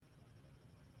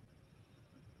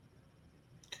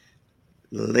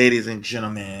Ladies and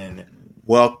gentlemen,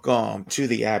 welcome to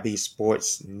the IB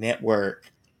Sports Network.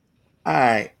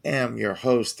 I am your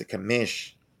host, the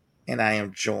Commish, and I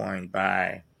am joined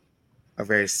by a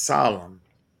very solemn,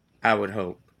 I would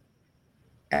hope,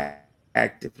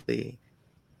 actively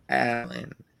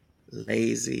Alan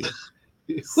Lazy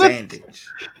What? Sandage.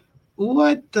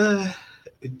 What the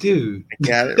dude? I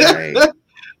got it right.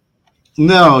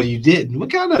 No, you didn't.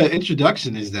 What kind of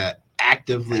introduction is that? I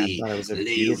Actively thought it was a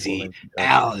beautiful lazy introduction.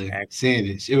 Alan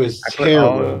Sanders. It was I put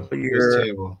all terrible. It was your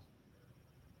terrible.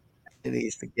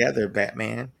 these together,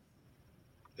 Batman.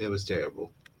 It was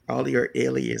terrible. All your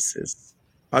aliases.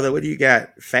 Although, what do you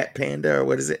got? Fat Panda, or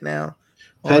what is it now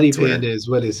on Petty Twitter? Panda is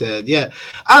what it said. Yeah,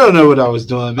 I don't know what I was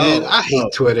doing, man. Oh, I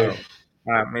hate Twitter.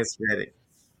 oh. I misread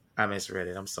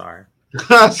it. I'm sorry.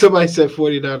 Somebody said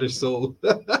 49ers sold.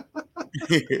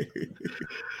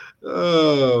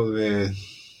 Oh man, a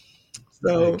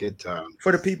So, good time.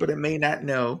 for the people that may not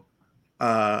know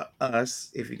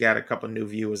us, if you got a couple new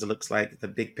viewers, it looks like the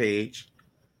big page.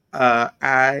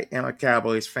 I am a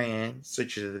Cowboys fan,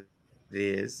 such as it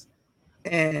is,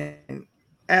 and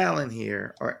Alan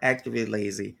here, or Actively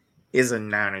Lazy, is a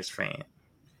Niners fan.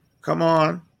 Come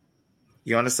on,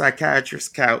 you're on the psychiatrist's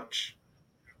couch.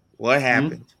 What Hmm?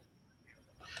 happened?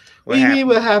 What What do you mean? happened?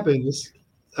 What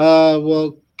happened?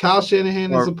 Well, Kyle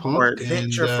Shanahan is a Or punk, vent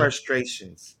and your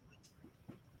frustrations.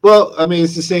 well, I mean,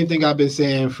 it's the same thing I've been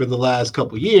saying for the last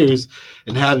couple years,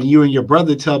 and having you and your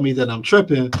brother tell me that I'm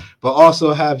tripping, but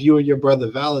also have you and your brother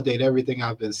validate everything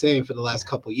I've been saying for the last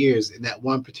couple years in that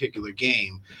one particular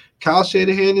game. Kyle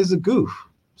Shanahan is a goof.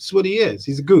 That's what he is.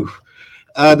 He's a goof.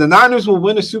 The Niners will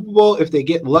win a Super Bowl if they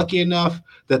get lucky enough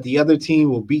that the other team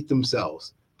will beat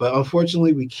themselves. But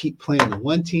unfortunately, we keep playing the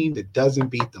one team that doesn't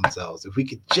beat themselves. If we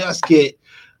could just get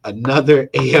another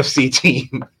AFC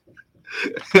team.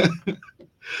 That's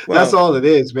Well, all it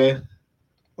is, man.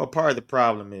 part of the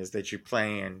problem is that you're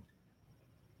playing.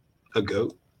 A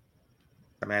goat.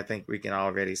 I mean, I think we can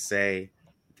already say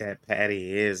that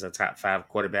Patty is a top 5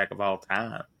 quarterback of all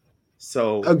time. A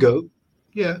So, goat.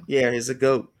 Yeah. yeah, he's a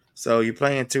GOAT. So, you're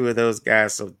playing two of those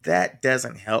guys. So, that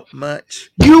doesn't help much.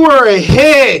 You were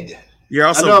ahead. You're I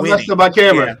also know I messed winning. up my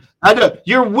Yeah, camera. I know.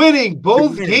 You're winning you're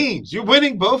both winning. games. You're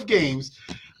winning both games.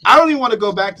 I don't even want to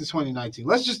go back to 2019.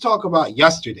 Let's just talk about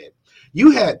yesterday.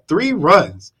 You had 3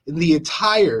 runs in the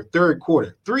entire third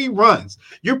quarter. 3 runs.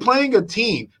 You're playing a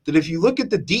team that, if you look at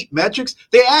the deep metrics,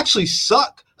 they actually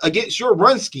suck against your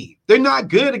run scheme. They're not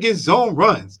good against zone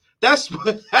runs. That's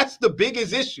the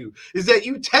biggest issue, is that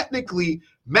you technically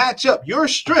match up. Your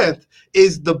strength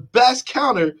is the best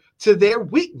counter to their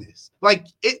weakness. Like,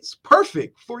 it's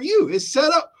perfect for you. It's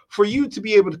set up for you to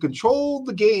be able to control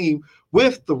the game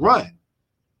with the run.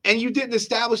 And you didn't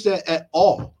establish that at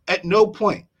all, at no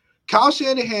point. Kyle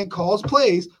Shanahan calls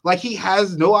plays like he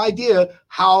has no idea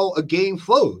how a game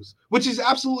flows, which is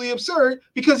absolutely absurd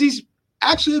because he's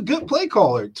actually a good play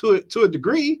caller to a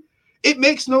degree. It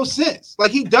makes no sense. Like,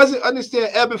 he doesn't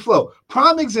understand ebb and flow.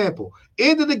 Prime example,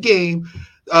 end of the game,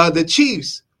 the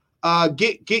Chiefs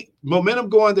get momentum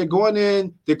going. They're going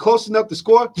in. They're close enough to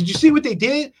score. Did you see what they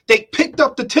did? They picked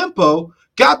up the tempo,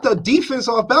 got the defense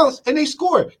off balance, and they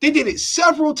scored. They did it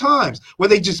several times where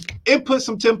they just input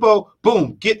some tempo,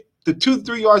 boom, get the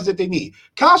 2-3 yards that they need.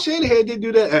 Kyle Shanahan didn't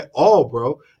do that at all,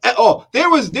 bro. At all. There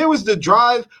was the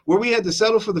drive where we had to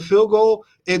settle for the field goal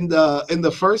in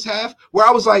the first half, where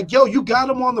I was like, yo, you got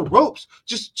him on the ropes.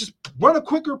 Just run a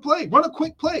quicker play, run a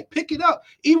quick play, pick it up.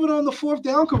 Even on the 4th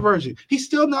down conversion, he's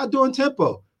still not doing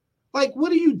tempo. Like,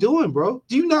 what are you doing, bro?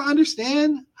 Do you not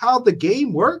understand how the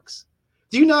game works?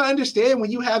 Do you not understand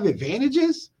when you have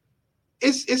advantages?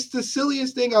 It's the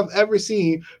silliest thing I've ever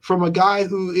seen from a guy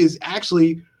who is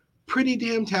actually pretty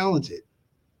damn talented.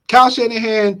 Kyle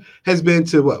Shanahan has been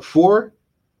to what, 4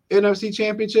 NFC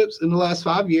championships in the last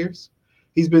 5 years.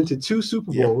 He's been to 2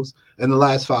 Super Yeah. Bowls in the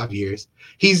last 5 years.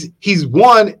 He's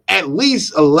won at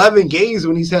least 11 games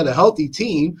when he's had a healthy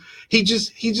team. He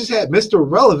just had Mr.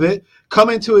 Relevant come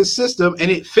into his system,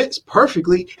 and it fits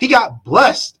perfectly. He got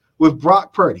blessed with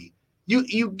Brock Purdy.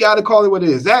 You got to call it what it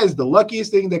is. That is the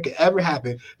luckiest thing that could ever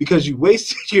happen, because you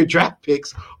wasted your draft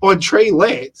picks on Trey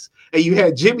Lance, and you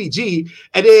had Jimmy G,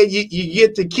 and then you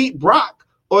get to keep Brock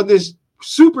on this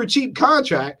super cheap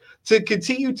contract to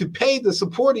continue to pay the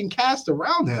supporting cast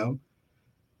around him.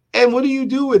 And what do you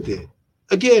do with it?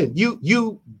 Again,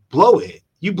 you blow it.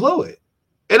 You blow it.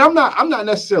 And I'm not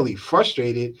necessarily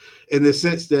frustrated in the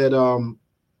sense that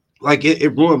like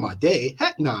it ruined my day.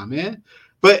 Heck nah, man.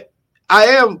 But I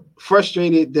am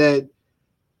frustrated that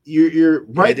you're It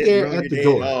right didn't there ruin at your the day at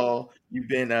door. all. you've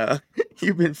been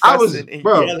you've been I was, fussing and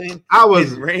bro. yelling I and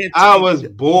was, I ranting was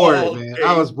bored, all man.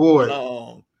 I day was bored.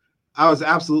 long. I was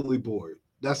absolutely bored.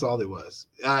 That's all it was.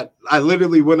 I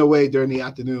literally went away during the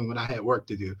afternoon when I had work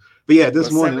to do. But yeah, Well,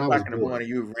 this morning seven I was o'clock in the bored. morning,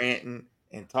 you were ranting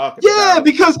and talking Yeah, about all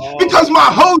because these people my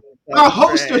talking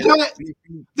hosts are trash. not, We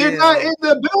beat they're not in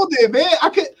them. the building,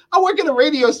 man. I work at a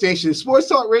radio station, sports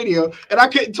talk radio, and I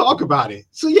couldn't talk about it.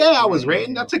 So yeah, I was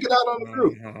ranting. I Mhm, took it out on the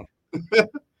group. mhm.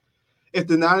 If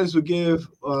the Niners would give,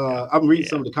 I'm reading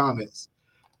some Yeah, of the comments.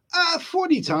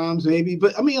 40 times maybe,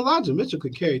 but I mean Elijah Mitchell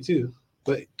could carry too.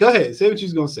 But go ahead, say what you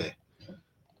was gonna say.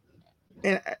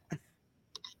 and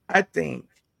I think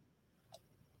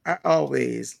I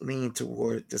always lean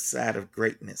toward the side of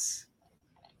greatness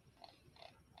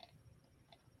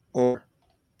or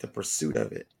the pursuit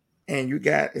of it. And you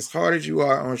got, as hard as you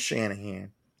are on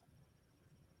Shanahan,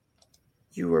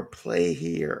 you were play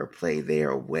here or play there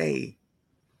away.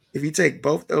 If you take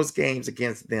both those games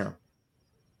against them,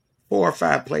 4 or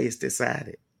 5 plays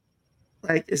decided.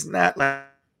 Like it's not like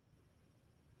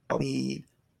need.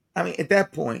 I mean, at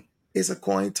that point, it's a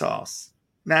coin toss.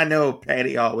 Now I know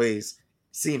Patty always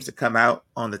seems to come out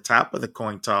on the top of the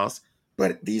coin toss,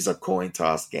 but these are coin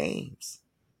toss games,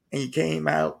 and you came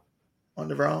out on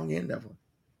the wrong end of them.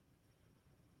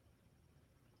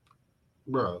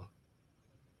 Bro,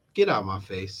 get out of my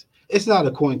face. It's not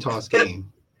a coin toss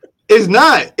game. It's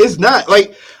not. It's not.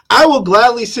 Like, I will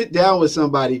gladly sit down with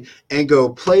somebody and go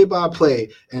play by play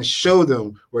and show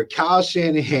them where Kyle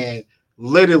Shanahan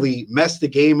literally messed the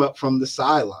game up from the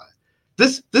sideline.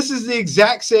 This is the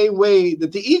exact same way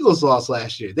that the Eagles lost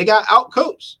last year. They got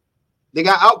outcoached.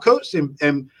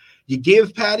 And you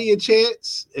give Patty a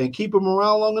chance and keep him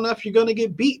around long enough, you're gonna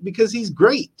get beat because he's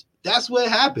great. That's what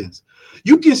happens.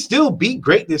 You can still beat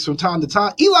greatness from time to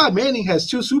time. Eli Manning has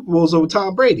 2 Super Bowls over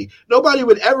Tom Brady. Nobody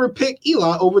would ever pick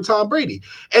Eli over Tom Brady.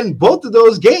 And both of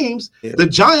those games, Yeah. the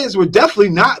Giants were definitely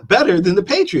not better than the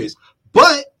Patriots.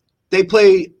 But they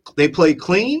played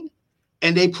clean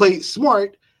and they played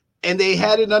smart and they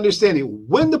had an understanding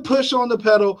when to push on the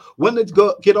pedal, when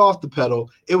to get off the pedal.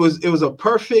 It was a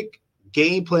perfect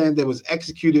game plan that was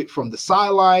executed from the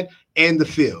sideline and the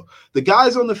field. The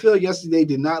guys on the field yesterday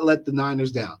did not let the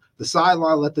Niners down. The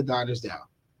sideline let the Niners down.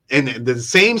 And the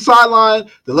same sideline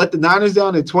that let the Niners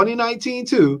down in 2019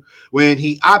 too, when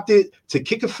he opted to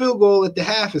kick a field goal at the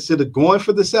half instead of going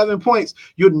for the 7 points.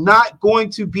 You're not going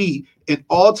to be an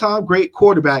all-time great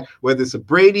quarterback, whether it's a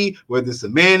Brady, whether it's a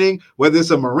Manning, whether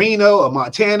it's a Marino, a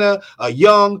Montana, a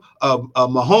Young, a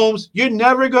Mahomes. You're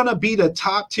never going to beat a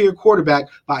top-tier quarterback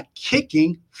by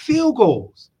kicking field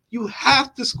goals. You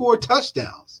have to score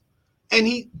touchdowns. And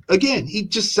he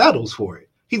just settles for it.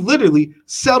 He literally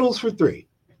settles for 3.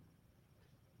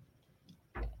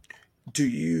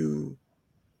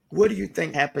 What do you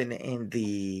think happened in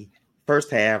the first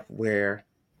half where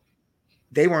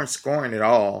they weren't scoring at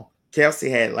all? Kelsey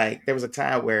had there was a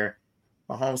time where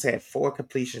Mahomes had 4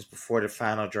 completions before the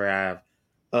final drive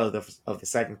of the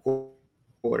second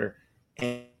quarter,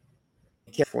 and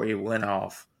before he went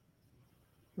off.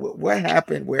 What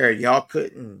happened where y'all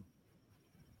couldn't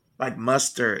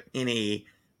muster any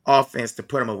offense to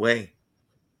put him away?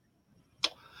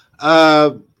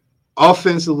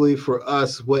 Offensively for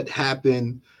us, what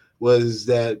happened was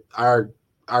that our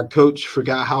coach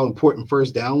forgot how important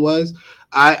first down was.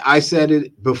 I said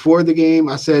it before the game.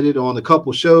 I said it on a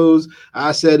couple shows.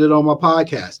 I said it on my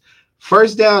podcast.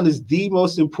 First down is the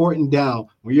most important down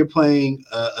when you're playing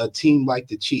a team like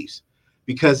the Chiefs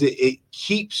because it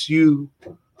keeps you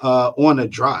on a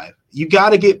drive. You got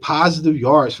to get positive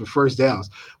yards for first downs.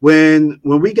 When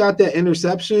we got that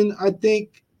interception, I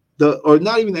think or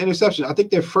not even the interception, I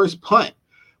think their first punt,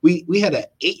 we had an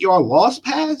 8-yard loss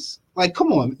pass. Like,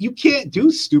 come on, you can't do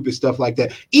stupid stuff like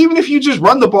that. Even if you just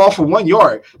run the ball for 1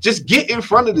 yard, just get in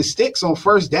front of the sticks on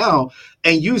first down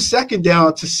and use second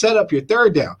down to set up your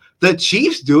third down. The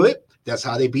Chiefs do it. That's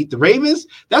how they beat the Ravens.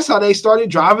 That's how they started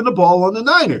driving the ball on the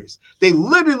Niners. They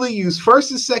literally use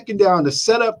first and second down to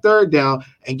set up third down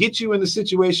and get you in a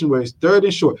situation where it's third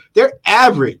and short. Their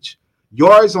average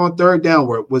yards on third down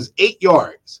was 8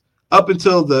 yards up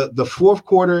until the fourth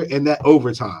quarter and that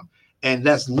overtime. And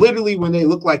that's literally when they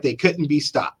look like they couldn't be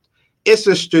stopped. It's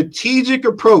a strategic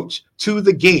approach to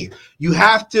the game. You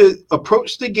have to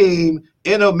approach the game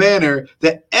in a manner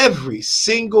that every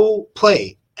single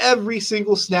play, every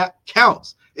single snap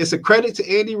counts. It's a credit to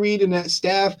Andy Reid and that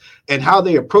staff and how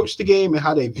they approach the game and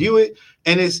how they view it.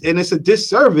 And it's a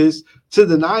disservice to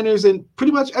the Niners and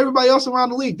pretty much everybody else around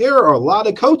the league. There are a lot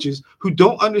of coaches who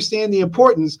don't understand the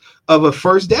importance of a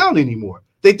first down anymore.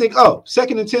 They think, oh,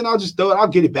 2nd and 10, I'll just throw it. I'll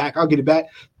get it back.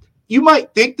 you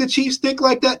might think the Chiefs think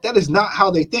like that. That is not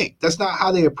how they think. That's not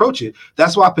how they approach it.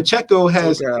 That's why Pacheco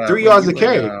So has 3 when yards to you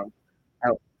and carry. I,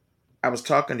 I was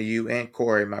talking to you and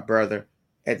Corey, my brother,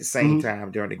 at the same Mm-hmm.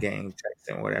 time during the game,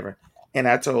 texting whatever, and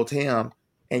I told him,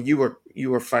 and you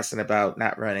were fussing about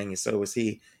not running, and so was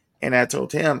he, and I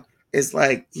told him it's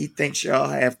like he thinks y'all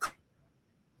have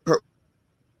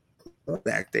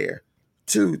back there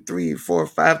 2, 3, 4,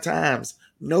 5 times,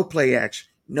 no play action,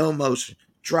 no motion,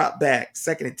 drop back,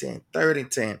 2nd and 10, 3rd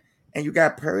and 10, and you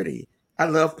got Purdy. I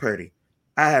love Purdy.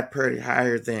 I have Purdy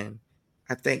higher than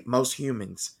I think most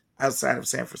humans outside of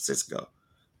San Francisco,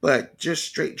 but just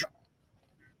straight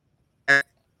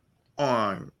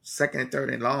on 2nd and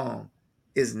 3rd and long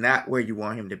is not where you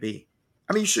want him to be.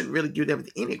 I mean, you shouldn't really do that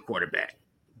with any quarterback,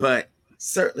 but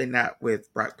certainly not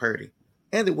with Brock Purdy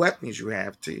and the weapons you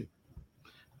have too.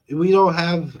 We don't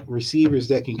have receivers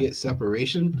that can get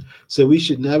separation, so we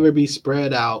should never be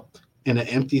spread out in an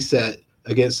empty set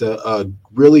against a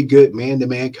really good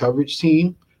man-to-man coverage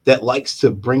team that likes to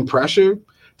bring pressure.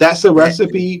 That's a That too.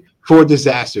 recipe for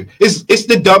disaster. It's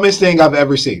the dumbest thing I've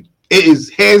ever seen. It is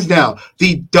hands down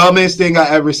the dumbest thing I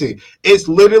ever seen. It's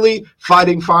literally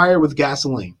fighting fire with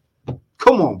gasoline.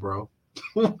 Come on, bro.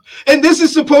 And this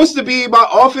is supposed to be my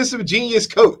offensive genius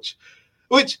coach,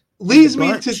 which And the leads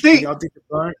me to bunch, when think, y'all did the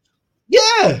bunch,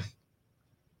 yeah,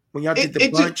 when y'all did it, the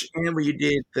it just bunch, and when you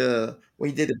did the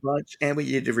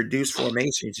reduced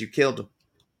formations, you killed them.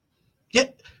 yeah,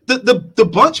 the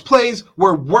bunch plays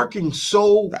were working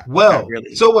so Not well,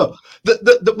 really so well.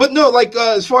 But no, like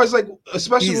as far as like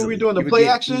especially when we were easily. doing the You were play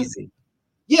getting action, easy.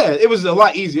 yeah, it was a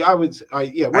lot easier.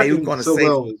 Yeah, Ayuk working on the so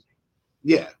safety. well.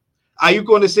 Yeah, Ayuk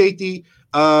on the safety.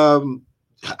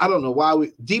 I don't know why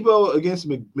Debo against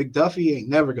McDuffie ain't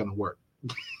never gonna work.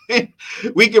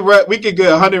 We could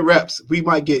get 100 reps. We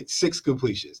might get 6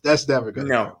 completions. That's never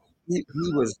gonna work. No, he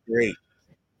was great.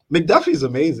 McDuffie's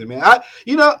amazing, man.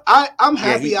 I'm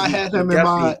Yeah, happy I he had him in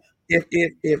my. McDuffie.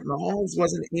 If Mahomes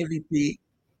wasn't MVP,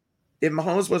 if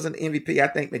Mahomes wasn't MVP, I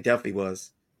think McDuffie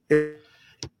was. It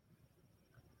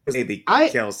was maybe I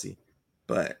Kelsey,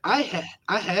 but I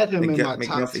had him in my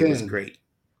top McDuffie was 10. great.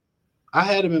 I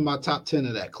had him in my top 10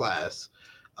 of that class.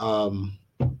 Um,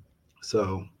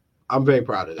 so I'm very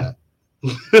proud of that.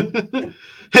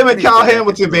 Him I and need to Cal go back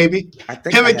and Hamilton, look. baby. I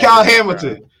think Him I and have Cal him in the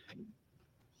Hamilton.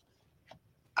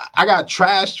 I got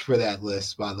trashed for that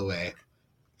list, by the way.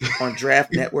 on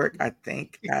Draft Network. I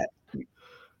think I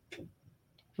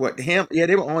what him. Yeah,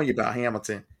 they were on you about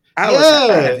Hamilton. I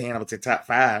have Yeah, Hamilton top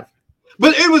 5.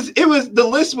 but it was the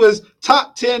list was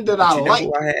top 10 that I But you know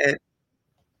who liked. I had?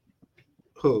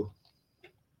 Who?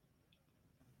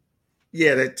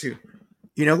 Yeah, that too.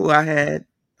 You know who I had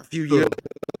a few years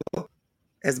Who?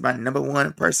 as my number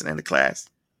one person in the class?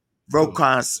 Who?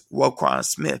 Roquan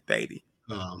Smith, baby.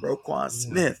 Roquan Yeah.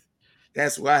 Smith.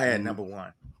 That's who I had Mm, number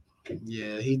one.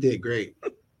 yeah, he did great.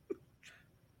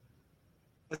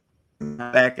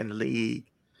 Back in the league,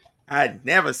 I'd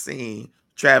never seen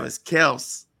Travis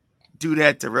Kelce do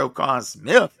that to Roquan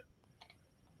Smith.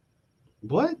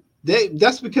 What?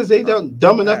 That's because they Oh, don't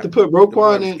dumb enough God. to put The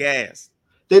boy Roquan was in. gassed.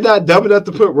 They're not dumb enough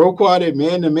to put Roquan in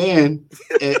man to man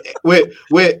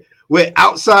with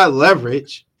outside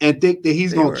leverage and think that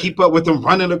he's They gonna were, keep up with them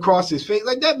running across his face.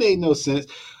 Like that made no sense.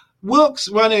 Wilkes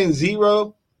running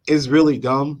zero is really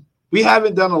dumb. We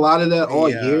haven't done a lot of that all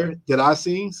the year that I've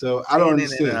seen, so I don't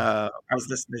Shannon and understand. I was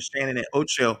listening to Shannon and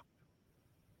Ocho.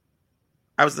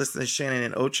 I was listening to Shannon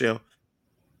and Ocho.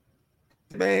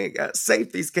 Man,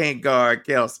 safeties can't guard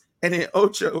Kels. And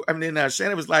then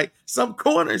Shannon was like, some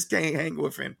corners can't hang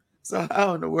with him. So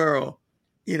how in the world,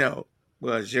 you know,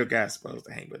 was your guy supposed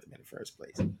to hang with him in the first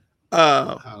place?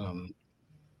 Uh, Um,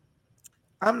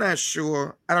 I'm not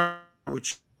sure. I don't know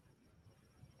what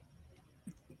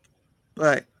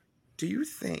but do you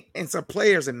think, and some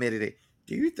players admitted it,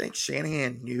 do you think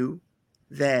Shanahan knew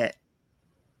that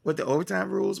what the overtime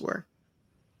rules were?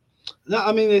 no,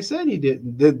 I mean they said he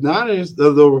didn't. The Niners,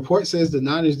 the report says the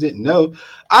Niners didn't know.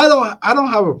 I don't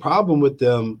have a problem with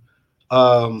them.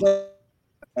 Um,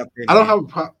 I don't have a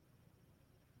problem.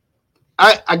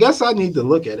 I guess I need to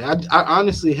look at it. I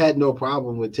honestly had no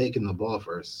problem with taking the ball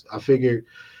first. I figured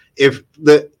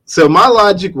so my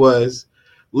logic was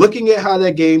looking at how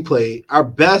that game played, our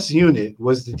best unit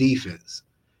was the defense.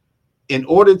 In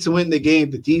order to win the game,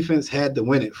 the defense had to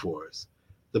win it for us.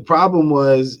 The problem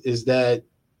is that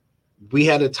we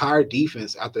had a tired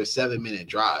defense after a 7-minute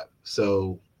drive.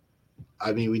 So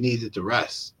I mean we needed to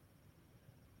rest.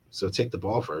 So take the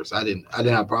ball first. I didn't have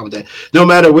a problem with that. No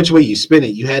matter which way you spin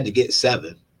it, you had to get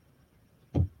 7.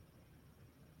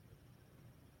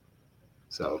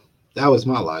 So that was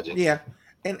my logic. Yeah.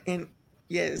 And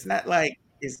yeah, it's not like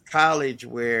it's college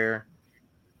where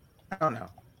I don't know.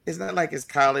 It's not like it's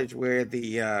college where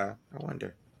I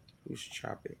wonder who's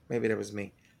choppy. Maybe that was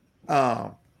me.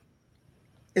 Um,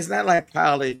 it's not like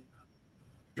college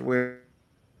where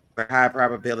a high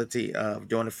probability of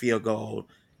doing a field goal.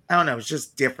 I don't know. It's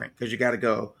just different because you got to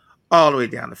go all the way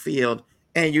down the field,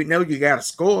 and you know you got to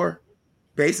score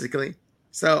basically.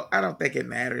 So I don't think it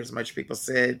matters much. People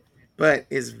said, but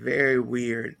it's very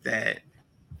weird that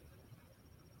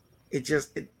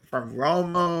from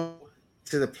Romo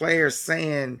to the players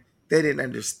saying they didn't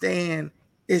understand.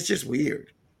 It's just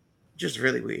weird, just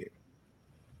really weird.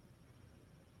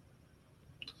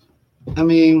 I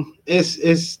mean,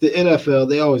 it's the NFL.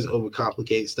 They always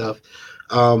overcomplicate stuff.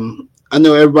 I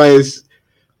know everybody's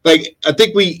like. I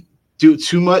think we do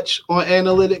too much on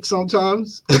analytics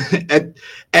sometimes. at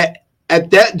at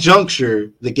that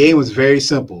juncture, the game was very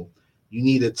simple. You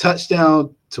need a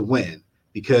touchdown to win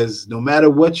because no matter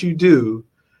what you do,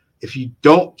 if you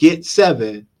don't get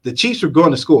 7, the Chiefs are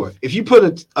going to score. If you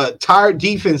put a tired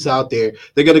defense out there,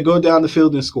 they're going to go down the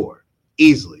field and score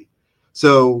easily.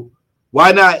 So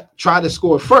why not try to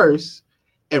score first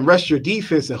and rest your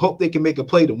defense and hope they can make a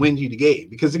play to win you the game?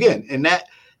 Because again,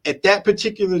 at that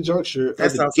particular juncture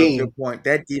That's of the also a game, good point.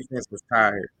 That defense was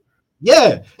tired.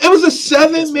 yeah, it was a Defense was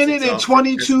 7 minute and exhausted. That's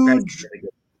 22. really good.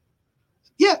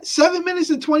 Yeah, 7 minutes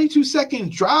and 22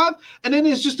 seconds drive, and then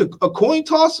it's just a coin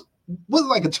toss with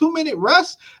like a 2 minute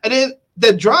rest, and then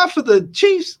the drive for the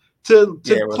Chiefs to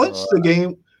Yeah, it wasn't a clinch the lot.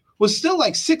 game was still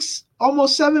like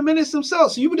almost 7 minutes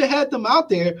themselves. So you would have had them out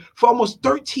there for almost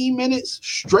 13 minutes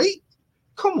straight.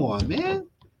 Come on, man!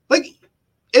 Like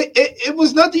it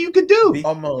was nothing you could do. You're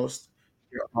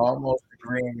almost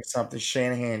agreeing with something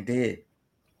Shanahan did.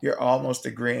 You're almost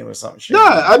agreeing with something No,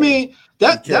 Shanahan I did. mean Be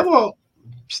careful.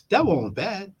 that won't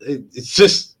bad. It's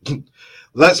just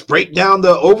let's break down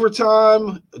the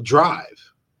overtime drive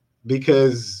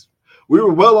because we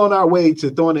were well on our way to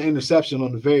throwing an interception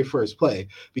on the very first play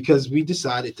because we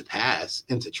decided to pass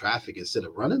into traffic instead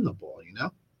of running the ball.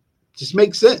 Just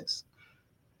makes sense.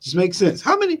 Just makes sense.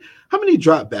 How many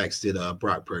dropbacks did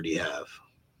Brock Purdy have?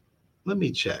 Let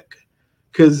me check.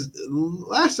 Because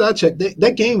last I checked,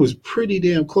 that game was pretty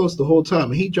damn close the whole time,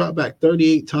 and he dropped back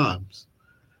 38 times.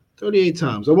 38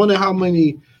 times. I wonder how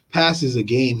many passes a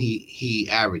game he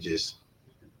averages.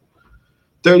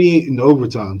 38 in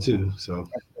overtime too. So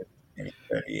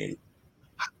 38.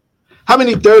 how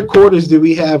many third quarters did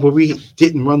we have where we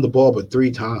didn't run the ball but 3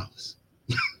 times?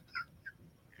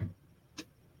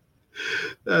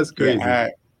 That's crazy. Yeah,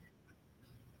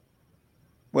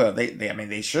 well, I mean,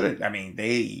 they should. I mean,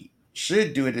 they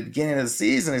should do it at the beginning of the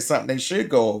season. It's something they should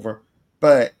go over.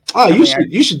 But Oh, I you mean,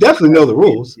 should you should definitely know the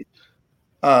rules.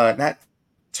 not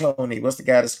Tony. What's the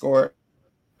guy that scored?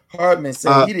 Hardman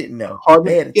said Uh he didn't know. They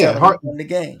Hardman, had to yeah, tell him he won the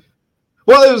game.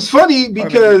 Well, it was funny Hardman didn't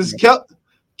because know.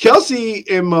 Kelsey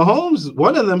and Mahomes,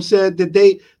 one of them said that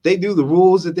they do the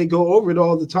rules, that they go over it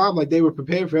all the time, like they were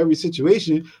prepared for every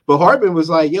situation. But Hardman was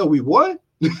like, "Yo, we won."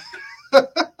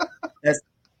 That's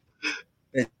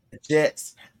the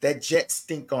Jets. That Jet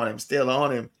stink on him, still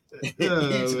on him. He's Oh,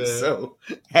 just man. so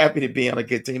happy to be on a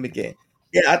good team again.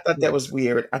 Yeah, I thought that was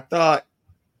weird. I thought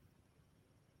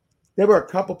there were a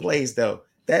couple plays though.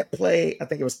 That play, I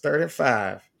think it was 3rd and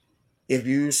 5. If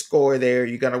you score there,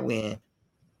 you're gonna win.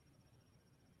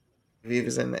 If it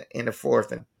was in the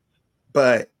fourth,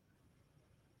 but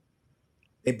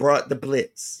they brought the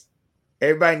blitz.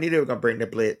 Everybody knew they were gonna bring the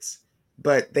blitz,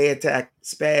 but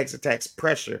Spags attacks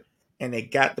pressure, and they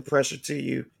got the pressure to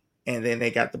you, and then they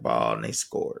got the ball and they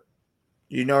scored.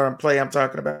 You know what play I'm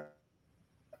talking about?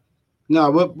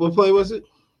 No, what play was it?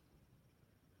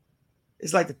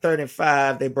 It's like the 3rd and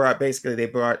 5. They brought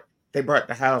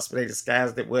the house, but they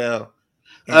disguised it well.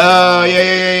 And Oh, yeah, yeah, Jamal,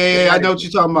 yeah, it yeah, yeah. I might know have what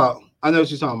you're been, talking about. I know what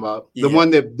you're talking about. The yeah. one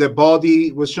that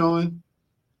Baldy was showing.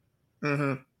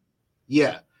 Mm-hmm.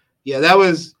 Yeah, yeah. That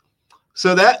was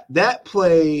so that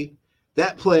play.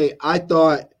 That play, I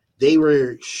thought they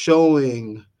were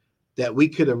showing that we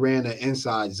could have ran an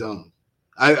inside zone.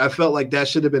 I felt like that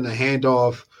should have been a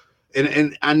handoff.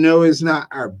 And I know it's not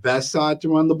our best side to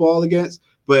run the ball against,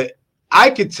 but I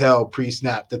could tell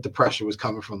pre-snap that the pressure was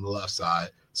coming from the left side.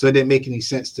 So it didn't make any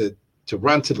sense to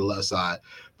run to the left side.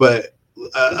 But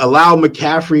allow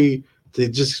McCaffrey to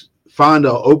just find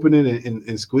an opening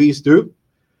and squeeze through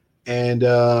and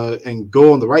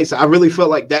go on the right side. I really felt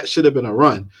like that should have been a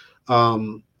run.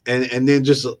 And then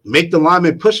just make the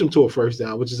lineman push them to a first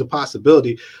down, which is a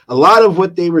possibility. A lot of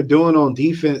what they were doing on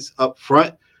defense up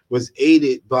front was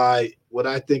aided by what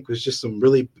I think was just some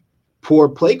really poor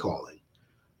play calling.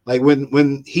 Like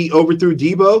when he overthrew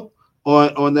Debo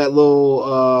on that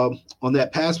little on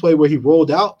that pass play where he rolled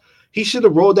out, he should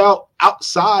have rolled out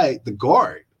outside the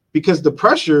guard because the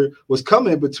pressure was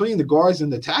coming between the guards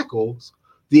and the tackles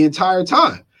the entire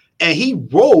time. And he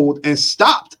rolled and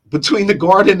stopped between the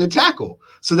guard and the tackle.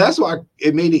 So that's why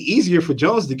it made it easier for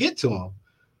Jones to get to him.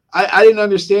 I didn't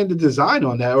understand the design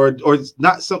on that,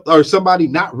 or somebody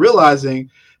not realizing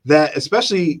that,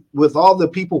 especially with all the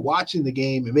people watching the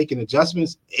game and making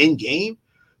adjustments in game,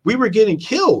 we were getting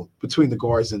killed between the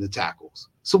guards and the tackles.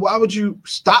 So why would you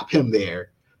stop him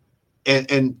there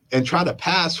and try to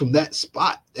pass from that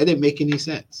spot? That didn't make any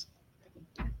sense.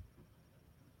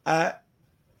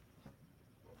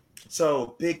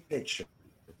 So big picture,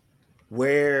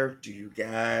 where do you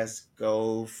guys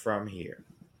go from here?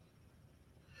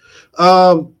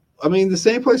 I mean, the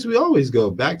same place we always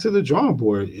go, back to the drawing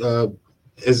board.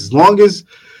 As long as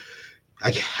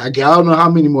I don't know how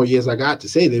many more years I got to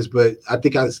say this, but I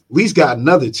think I at least got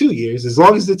another 2 years. As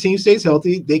long as the team stays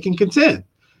healthy, they can contend.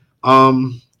 I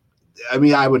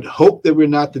mean, I would hope that we're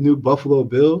not the new Buffalo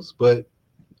Bills, but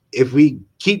if we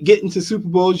keep getting to Super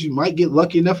Bowls, you might get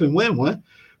lucky enough and win one.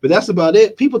 But that's about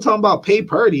it. People talking about Pay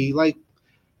Purdy, like,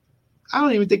 I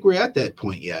don't even think we're at that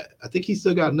point yet. I think he's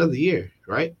still got another year,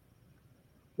 right?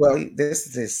 Well, this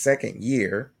is his second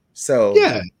year, so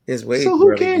yeah, his wage so who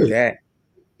really cares? Do that.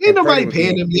 Ain't nobody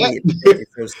paying him yet.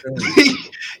 So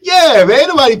yeah, man, ain't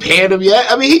nobody paying him yet.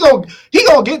 I mean, he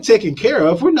gonna get taken care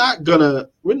of. We're not gonna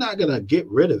get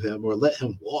rid of him or let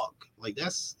him walk. Like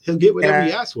he'll get whatever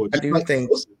he asks for. I do think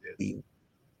you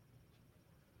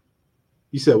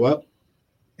said what?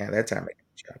 Yeah, that time it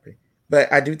choppy.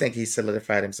 But I do think he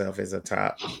solidified himself as a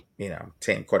top,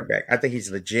 10 quarterback. I think he's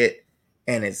legit,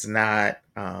 and it's not.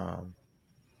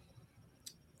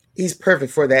 He's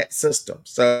perfect for that system.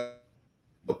 So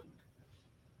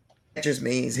that just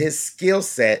means his skill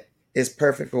set is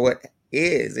perfect for what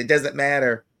is. It doesn't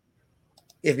matter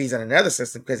if he's in another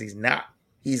system because he's not.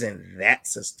 He's in that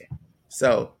system.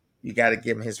 So you got to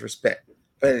give him his respect.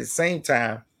 But at the same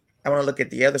time, I want to look at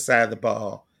the other side of the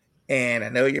ball. And I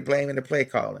know you're blaming the play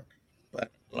calling,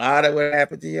 but a lot of what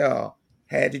happened to y'all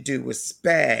had to do with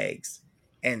Spags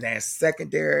and that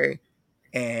secondary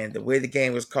and the way the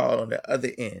game was called on the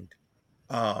other end.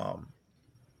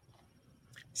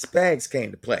 Spags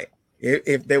came to play.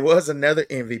 If there was another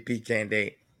MVP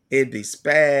candidate, it'd be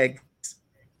Spags.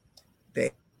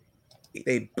 They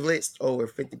blitzed over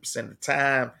 50% of the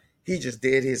time. He just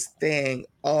did his thing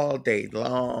all day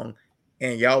long,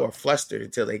 and y'all were flustered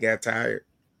until they got tired.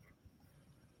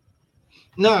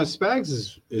 No,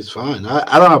 Spags is fine.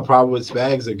 I don't have a problem with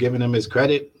Spags or giving him his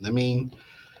credit. I mean,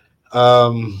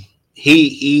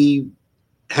 he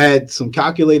had some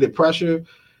calculated pressure,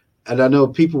 and I know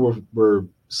people were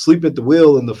sleep at the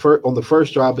wheel on the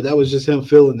first drive, but that was just him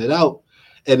filling it out.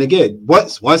 And again,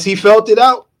 once he felt it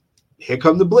out, here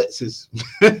come the blitzes,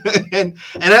 and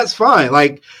that's fine.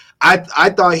 Like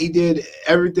I thought he did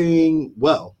everything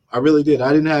well. I really did. I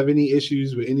didn't have any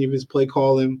issues with any of his play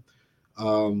calling.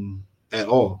 At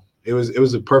all. It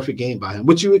was a perfect game by him,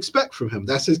 which you expect from him.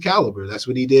 That's his caliber. That's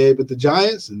what he did with the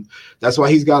Giants, and that's why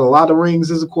he's got a lot of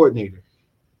rings as a coordinator.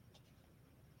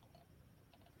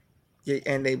 Yeah,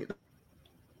 and they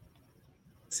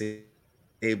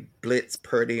blitz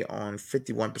Purdy on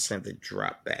 51% of the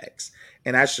dropbacks.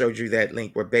 And I showed you that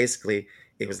link where basically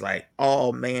it was like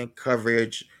all man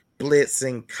coverage,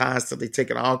 blitzing, constantly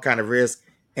taking all kind of risks,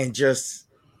 and just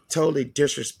totally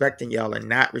disrespecting y'all and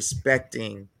not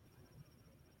respecting.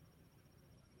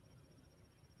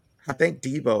 I think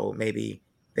Debo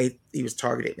he was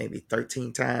targeted maybe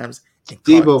 13 times and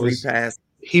Debo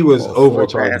was over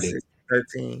targeted.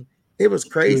 13. It was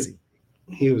crazy.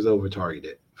 He was over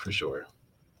targeted for sure.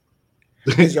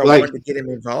 Y'all wanted to get him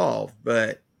involved,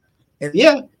 but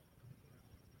yeah.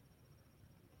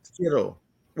 Kittle,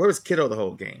 where was Kittle the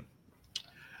whole game?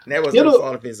 And that was no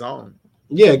fault of his own.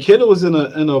 Yeah, Kittle was in a.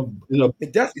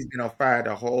 Dusty's been on fire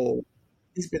the whole.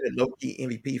 He's been a low-key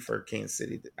MVP for Kansas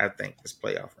City, I think, this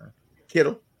playoff run.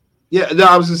 Kittle. Yeah, no,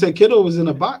 I was going to say Kittle was in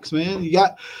a box, man. You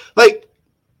got,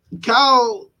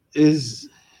 Kyle is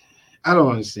 – I don't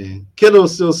understand. Kittle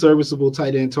is still serviceable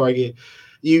tight end target.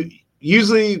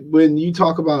 Usually when you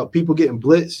talk about people getting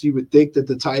blitzed, you would think that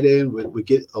the tight end would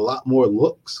get a lot more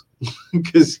looks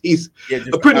because he's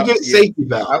a pretty good safety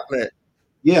valve. Outlet.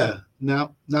 Yeah,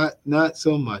 no, not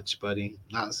so much, buddy.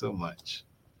 Not so much.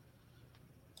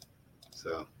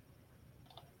 So,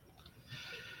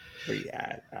 so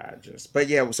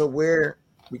where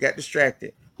we got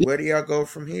distracted. Where do y'all go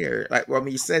from here?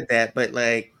 You said that, but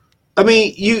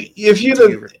if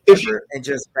you and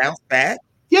just bounce back.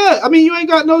 Yeah, I mean, you ain't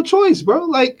got no choice, bro.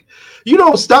 You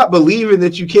don't stop believing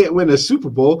that you can't win a Super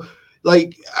Bowl.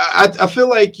 I feel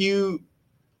like you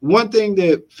one thing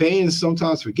that fans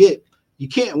sometimes forget, you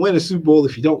can't win a Super Bowl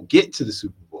if you don't get to the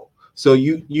Super Bowl. So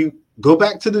you go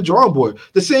back to the drawing board.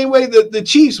 The same way that the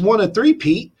Chiefs won a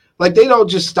three-peat, like they don't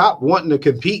just stop wanting to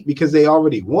compete because they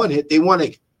already won it. They want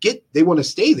to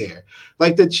stay there.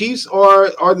 Like the Chiefs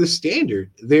are the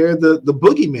standard. They're the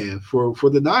boogeyman for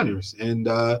the Niners. And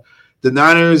the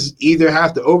Niners either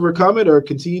have to overcome it or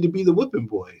continue to be the whipping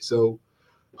boy. So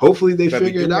hopefully they But we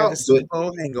figure do it have the out. Super But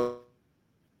Bowl hangover.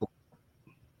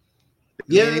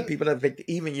 Many yeah, people are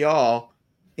even y'all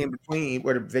in between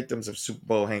were the victims of Super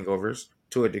Bowl hangovers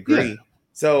to a yeah. degree.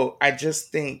 So I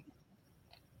think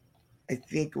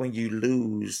when you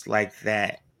lose like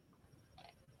that,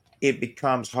 it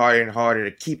becomes harder and harder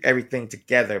to keep everything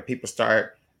together. People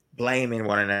start blaming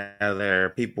one another.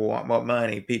 People want more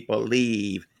money. People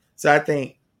leave. So I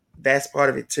think that's part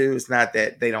of it too. It's not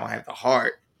that they don't have the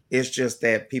heart. It's just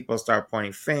that people start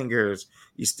pointing fingers.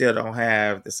 You still don't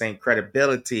have the same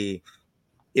credibility.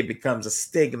 It becomes a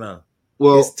stigma. It's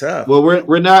Well, tough. well,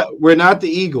 we're not the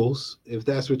Eagles, if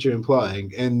that's what you're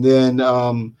implying. And then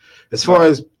as far Well,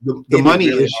 as the it'd be money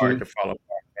really hard issue, to fall apart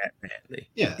that badly.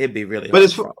 yeah. It'd be really But hard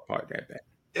to fall apart that bad.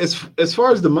 as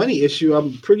far as the money issue,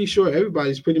 I'm pretty sure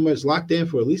everybody's pretty much locked in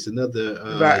for at least another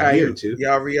But are year or you two.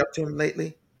 y'all re-upped him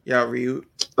lately? Y'all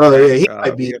Oh yeah, he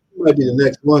might be re-up? he might be the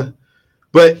next one.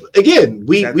 But again,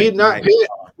 So I think we're he not might be paying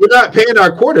gone. we're not paying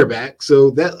our quarterback, so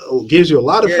that gives you a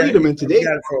lot of Yeah, freedom in we today's.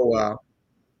 got it for a while.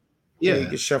 Yeah, you Yeah.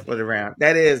 can shuffle it around.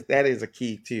 That is a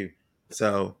key too.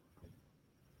 So,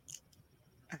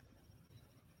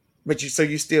 but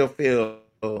you still feel.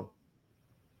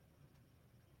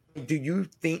 Do you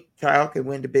think Kyle can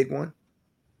win the big one?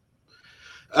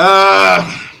 Uh,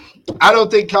 I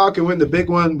don't think Kyle can win the big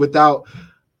one without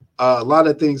a lot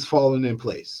of things falling in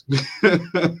place.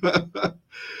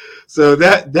 So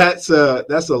that's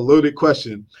a loaded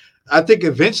question. I think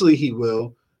eventually he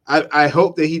will. I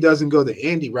hope that he doesn't go the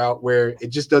Andy route where it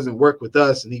just doesn't work with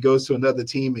us and he goes to another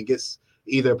team and gets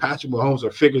either Patrick Mahomes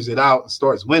or figures it out and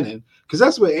starts winning. Because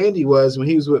that's what Andy was when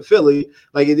he was with Philly.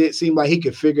 Like it didn't seem like he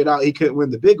could figure it out. He couldn't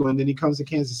win the big one. Then he comes to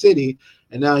Kansas City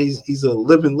and now he's a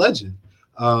living legend.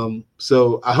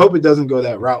 So I hope it doesn't go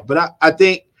that route. But I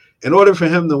think in order for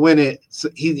him to win it,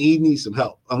 he needs some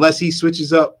help. Unless he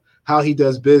switches up how he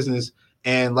does business.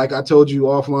 And like I told you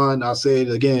offline, I'll say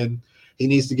it again, he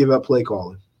needs to give up play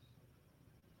calling.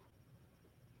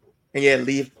 And yeah,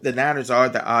 leave the Niners are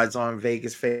the odds-on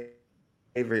Vegas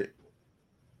favorite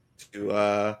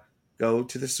to go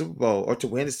to the Super Bowl or to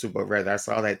win the Super Bowl. Rather, I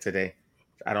saw that today.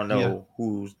 Yeah. I don't know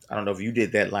if you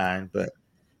did that line, but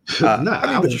No,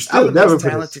 I mean, but you're I still the would never most put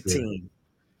talented it. team.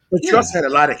 But you Yeah. also had a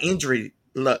lot of injury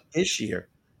luck this year.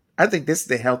 I think this is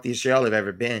the healthiest y'all have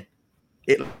ever been.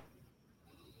 It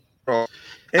I mean,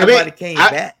 everybody came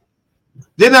back.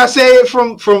 didn't I say it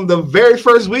from the very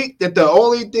first week that the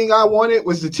only thing I wanted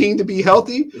was the team to be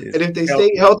healthy, It's and if they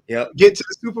stay healthy. healthy, Yep. get to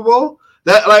the Super Bowl.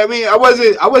 That like I mean, I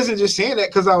wasn't just saying that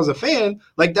because I was a fan.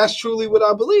 Like that's truly what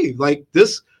I believe. Like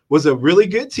this was a really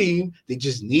good team. They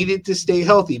just needed to stay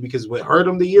healthy because what hurt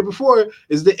them the year before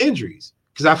is the injuries.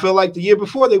 Because I feel like the year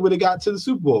before they would have got to the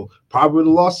Super Bowl, probably would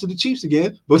have lost to the Chiefs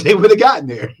again, but they would have gotten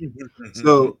there.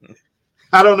 So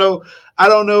I don't know. I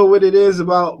don't know what it is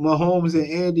about Mahomes and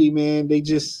Andy, man. They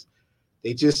just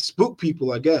spook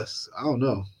people, I guess. I don't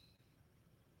know.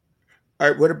 All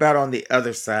right, what about on the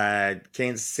other side,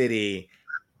 Kansas City?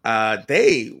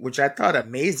 Which I thought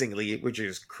amazingly, which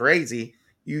is crazy,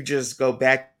 you just go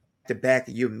back to back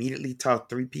and you immediately talk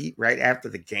three-peat right after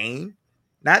the game.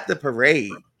 Not the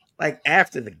parade, like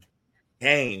after the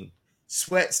game.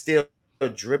 Sweat still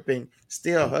dripping,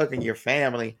 still hugging your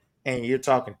family, and you're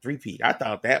talking three-peat. I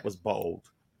thought that was bold.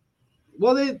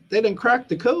 Well, they didn't crack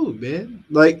the code, man.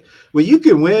 Like when you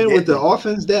can win with the Didn't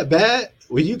offense that bad,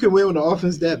 when you can win with the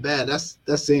offense that bad, that's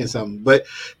saying something. But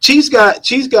Chiefs got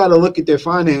to look at their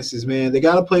finances, man. They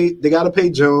got to pay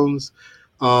Jones.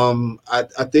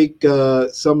 I think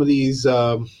some of these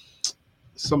DBs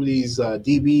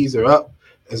are up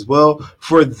as well.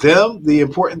 For them, the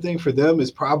important thing for them is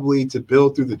probably to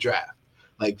build through the draft,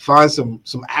 like find some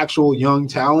actual young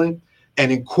talent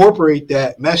and incorporate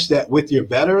that, mesh that with your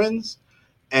veterans,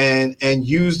 and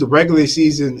use the regular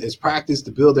season as practice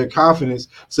to build their confidence.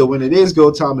 So when it is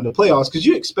go time in the playoffs, because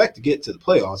you expect to get to the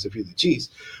playoffs if you're the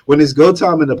Chiefs, when it's go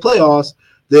time in the playoffs,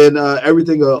 then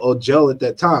everything will gel at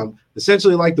that time.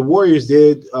 Essentially, like the Warriors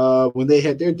did when they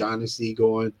had their dynasty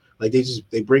going. Like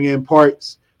they bring in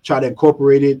parts, try to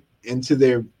incorporate it into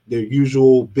their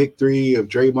usual big three of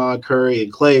Draymond, Curry,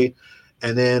 and Clay,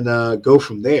 and then go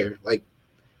from there. Like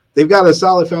they've got a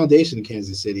solid foundation in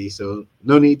Kansas City, so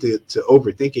no need to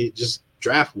overthink it. Just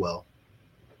draft well.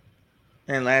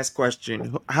 And last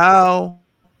question: how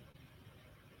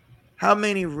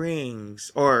many rings,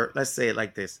 or let's say it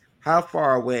like this: how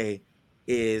far away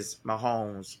is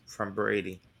Mahomes from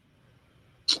Brady?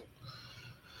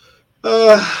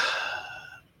 Uh,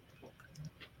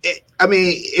 I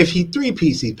mean, if he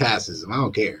three-peats, he passes him. I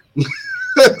don't care.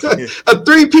 A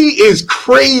three-peat is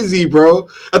crazy, bro.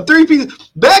 A three-peat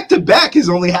back to back has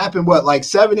only happened what, like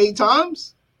 7, 8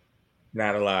 times?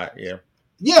 Not a lot, yeah.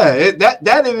 Yeah,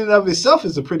 that in and of itself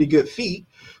is a pretty good feat.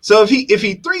 So if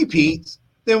he three-peats,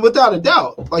 then without a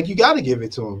doubt, like you got to give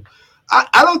it to him.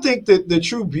 I don't think that the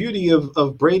true beauty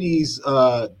of Brady's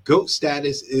GOAT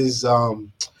status is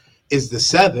the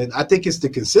seven. I think it's the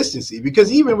consistency,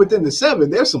 because even within the seven,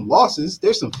 there's some losses,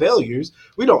 there's some failures.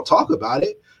 We don't talk about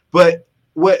it, but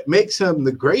what makes him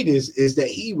the greatest is that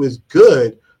he was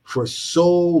good for so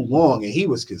long and he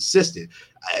was consistent.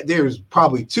 There's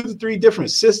probably 2 to 3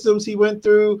 different systems he went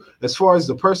through as far as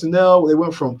the personnel. They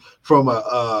went from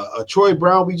a Troy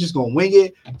Brown, we just gonna wing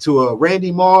it, to a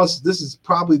Randy Moss. This is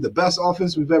probably the best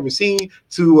offense we've ever seen.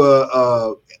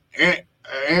 To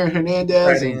Aaron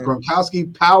Hernandez and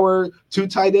Gronkowski power 2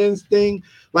 tight ends thing.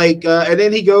 Like, and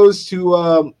then he goes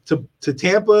to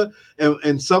Tampa,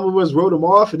 and some of us wrote him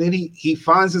off, and then he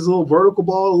finds his little vertical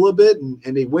ball a little bit,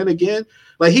 and they win again.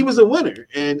 Like, he was a winner,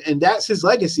 and that's his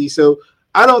legacy. So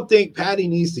I don't think Patty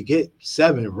needs to get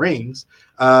 7 rings.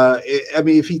 I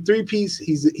mean, if he three-peats,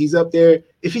 he's up there.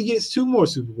 If he gets 2 more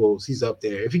Super Bowls, he's up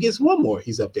there. If he gets 1 more,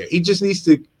 he's up there. He just needs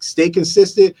to stay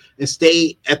consistent and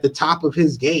stay at the top of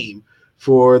his game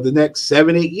for the next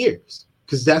 7, 8 years,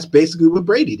 because that's basically what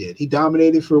Brady did. He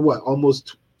dominated for what,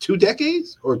 almost 2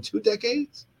 decades or 2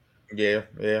 decades? Yeah.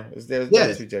 There's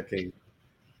about 2 decades.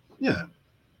 Yeah. So,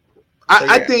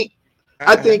 I think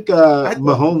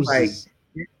Mahomes like, is.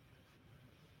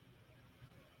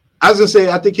 I was gonna say,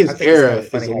 I think his era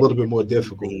is a little bit more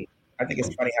difficult. I think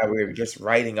it's funny how we're just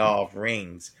writing off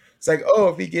rings. It's like, oh,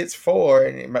 if he gets 4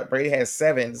 and Brady has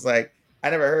 7, it's like,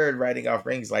 I never heard writing off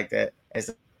rings like that.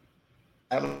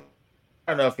 I don't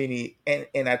know if any,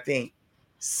 and I think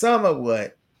some of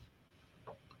what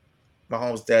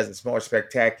Mahomes does is more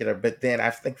spectacular, but then I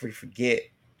think we forget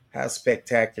how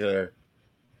spectacular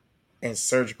and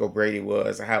surgical Brady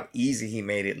was, and how easy he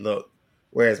made it look,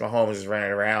 whereas Mahomes is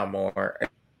running around more.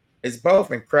 It's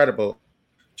both incredible,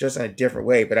 just in a different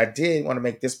way. But I did want to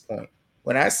make this point.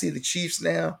 When I see the Chiefs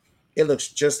now, it looks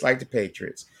just like the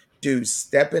Patriots. Dudes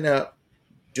stepping up,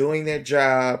 doing their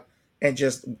job, and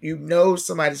just,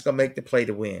 somebody's going to make the play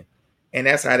to win. And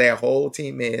that's how that whole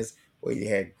team is, where you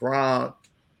had Gronk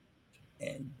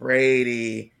and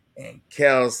Brady and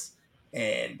Kels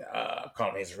and call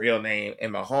him his real name,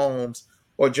 and Mahomes,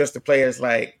 or just the players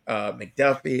like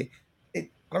McDuffie. I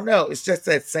don't know. It's just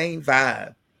that same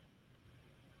vibe.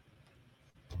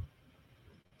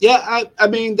 Yeah, I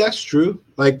mean, that's true.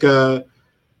 Like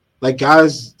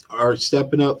guys are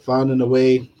stepping up, finding a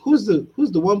way. Who's the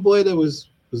one boy that was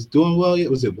doing well?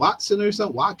 Was it Watson or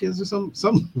something? Watkins or some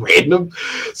random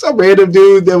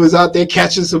dude that was out there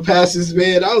catching some passes,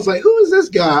 man. I was like, who is this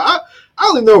guy? I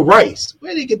only know Rice.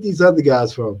 Where did they get these other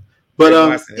guys from? But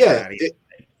yeah,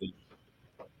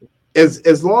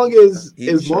 as long as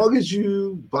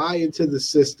you buy into the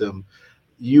system,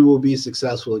 you will be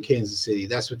successful in Kansas City.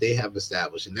 That's what they have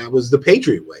established, and that was the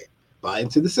Patriot way. Buy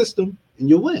into the system, and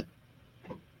you'll win.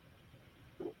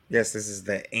 Yes, this is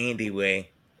the Andy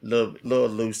way. Little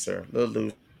looser.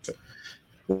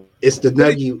 It's the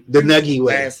nuggy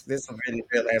way. This is really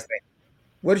real last thing.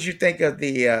 What did you think of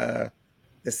the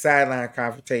sideline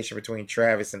confrontation between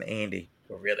Travis and Andy?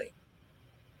 Well, really,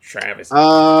 Travis.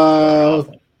 I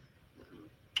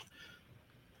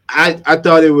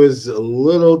thought it was a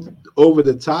little over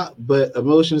the top, but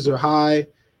emotions are high,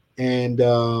 and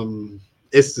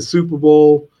it's the Super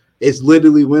Bowl. It's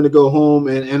literally win to go home,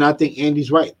 and I think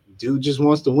Andy's right. Dude just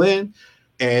wants to win,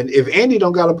 and if Andy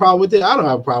don't got a problem with it, I don't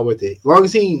have a problem with it. As long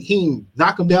as he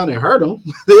knock him down and hurt him,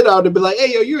 then I would be like,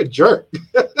 hey, yo, you're a jerk.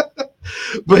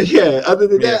 But yeah, other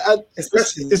than that,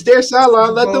 it's their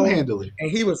sideline. Let them handle it.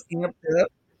 And he was amped up.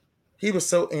 He was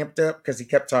so amped up because he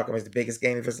kept talking about it was the biggest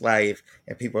game of his life,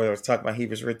 and people were talking about he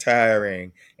was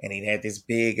retiring, and he had this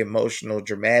big, emotional,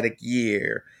 dramatic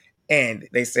year. And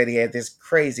they said he had this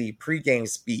crazy pregame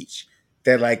speech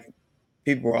that, like,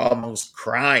 people were almost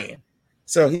crying.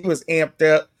 So he was amped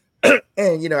up.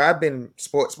 And, I've been in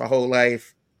sports my whole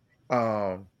life.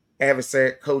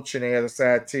 Adversary coaching the other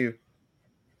side too.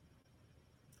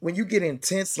 When you get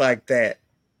intense like that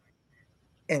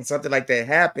and something like that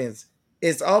happens,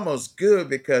 it's almost good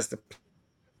because the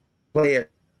player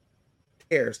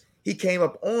cares. He came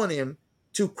up on him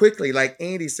too quickly, like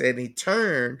Andy said, and he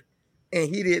turned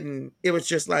and he didn't. It was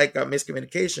just like a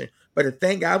miscommunication. But the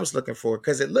thing I was looking for,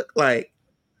 because it looked like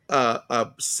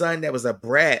a son that was a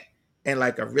brat and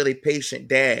like a really patient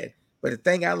dad. But the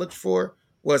thing I looked for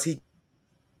was he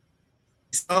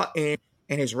saw in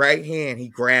his right hand, he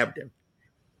grabbed him.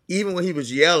 Even when he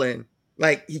was yelling,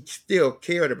 like he still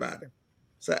cared about him.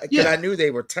 So because I Yeah, knew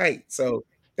they were tight. So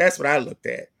that's what I looked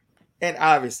at. And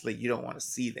obviously you don't want to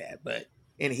see that, but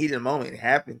in the heat of the moment it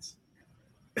happens.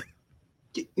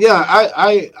 yeah,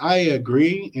 I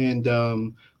agree, and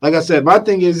like I said, my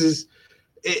thing is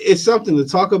it's something to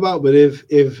talk about. But if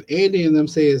Andy and them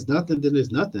say it's nothing, then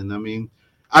it's nothing. I mean,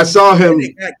 I saw And they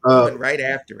him. got going right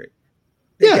after it.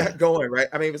 They Yeah, got going right.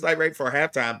 I mean, it was like right for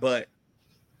halftime, but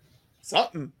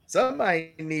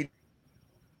somebody need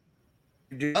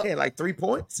to do like 3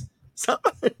 points.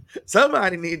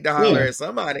 Somebody need to holler yeah. at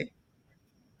somebody.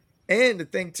 And the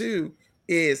thing too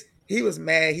is he was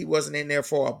mad he wasn't in there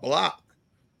for a block.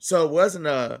 So it wasn't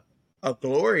a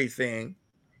glory thing.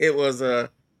 It was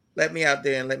a let me out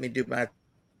there and let me do my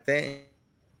thing.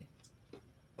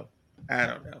 I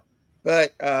don't know.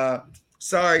 But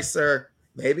sorry, sir.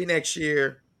 Maybe next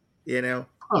year, you know,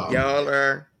 Oh, y'all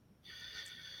are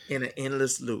in an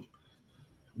endless loop.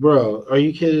 bro, are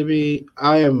you kidding me?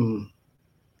 I am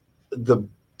the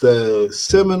the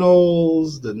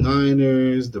Seminoles, the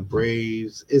Niners, the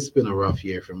Braves. It's been a rough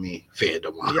year for me,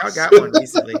 fandom Y'all wise. got one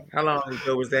recently. How long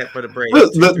ago was that for the Braves?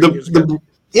 the, Two, 3 years ago?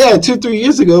 yeah, 2 3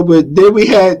 years ago, but then we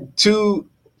had two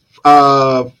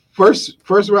first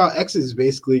round exits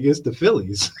basically against the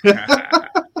Phillies.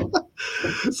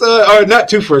 So or not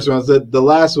two first rounds. The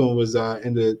last one was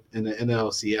in the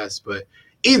NLCS, but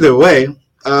either way,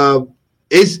 uh,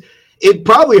 it's it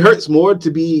probably hurts more to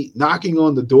be knocking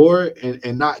on the door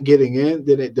and not getting in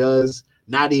than it does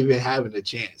not even having a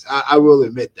chance. I will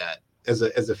admit that as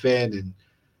a fan and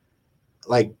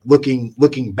like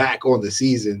looking back on the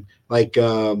season, like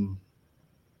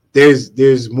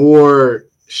there's more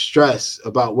stress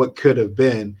about what could have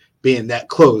been being that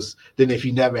close than if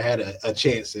you never had a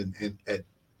chance in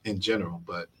general.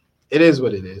 But it is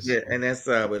what it is. Yeah, and that's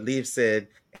what Leaf said.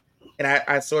 And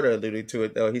I sort of alluded to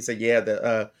it though. He said, yeah,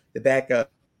 the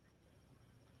backup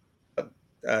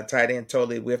tight end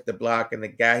totally whiffed the block, and the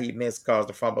guy he missed caused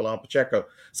a fumble on Pacheco.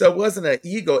 So it wasn't an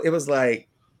ego. It was like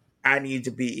I need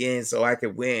to be in so I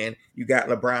could win. You got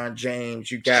LeBron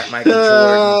James, you got Michael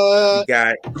Jordan, you Uh,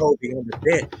 got Kobe on the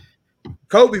bench.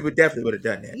 Kobe would have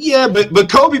done that. yeah, but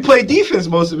Kobe played defense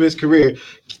most of his career.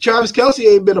 Travis Kelsey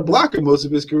ain't been a blocker most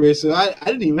of his career, so I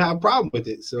didn't even have a problem with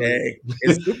it. So Hey,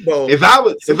 it's Super Bowl. if I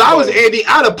was Andy,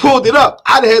 I'd have pulled it up.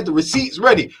 I'd have had the receipts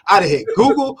ready. I'd have hit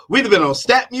Google. We'd have been on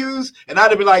StatMuse, and I'd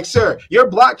have been like, "Sir, your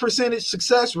block percentage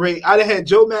success rate." I'd have had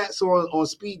Joe Matz on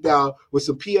speed dial with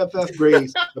some PFF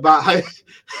grades about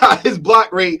how his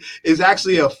block rate is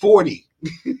actually a 40.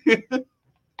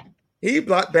 He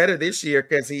blocked better this year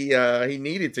because he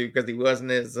needed to because he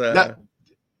wasn't as That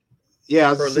Yeah, I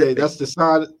was to say prolific. that's the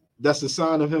sign. That's the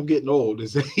sign of him getting old.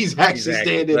 Is that he's actually Exactly,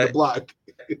 staying in the but block.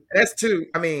 that's too.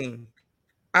 I mean,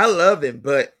 I love him,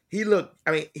 but he looked.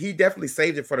 I mean, he definitely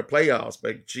saved it for the playoffs.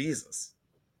 But Jesus,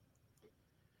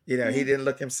 he Yeah, didn't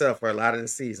look himself for a lot of the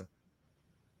season.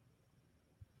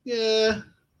 yeah.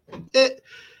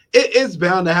 It's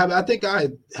bound to happen. I think I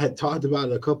had talked about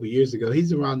it a couple years ago.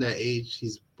 He's around that age.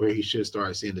 He's where he should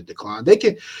start seeing the decline. They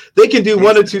can do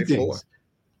one He's or two 54. things.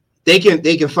 They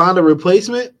can find a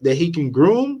replacement that he can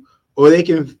groom, or they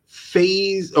can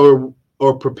phase or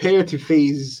prepare to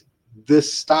phase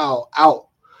this style out,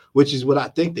 which is what I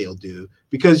think they'll do.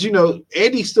 Because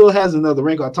Andy still has another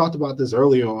wrinkle. I talked about this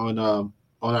earlier on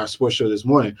our sports show this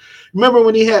morning. Remember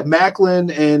when he had Macklin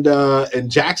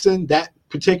and Jackson, that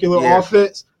particular Yeah,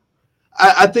 offense?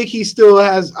 I think he still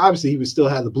has. Obviously, he would still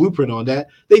have the blueprint on that.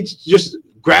 They just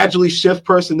gradually shift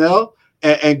personnel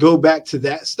and go back to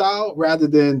that style rather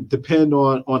than depend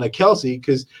on a Kelsey,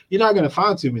 because you're not going to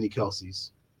find too many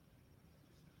Kelseys.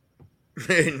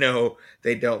 no,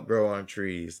 they don't grow on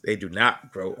trees. They do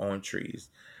not grow on trees.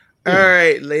 All Yeah.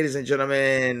 right, ladies and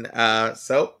gentlemen.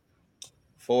 So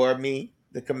for me,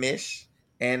 the commish,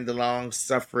 and the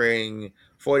long-suffering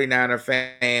 49er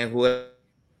fan who has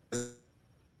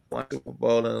won Super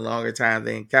Bowl in a longer time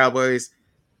than Cowboys,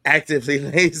 actively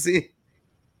lazy.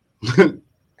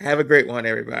 Have a great one,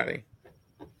 everybody.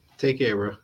 Take care, bro.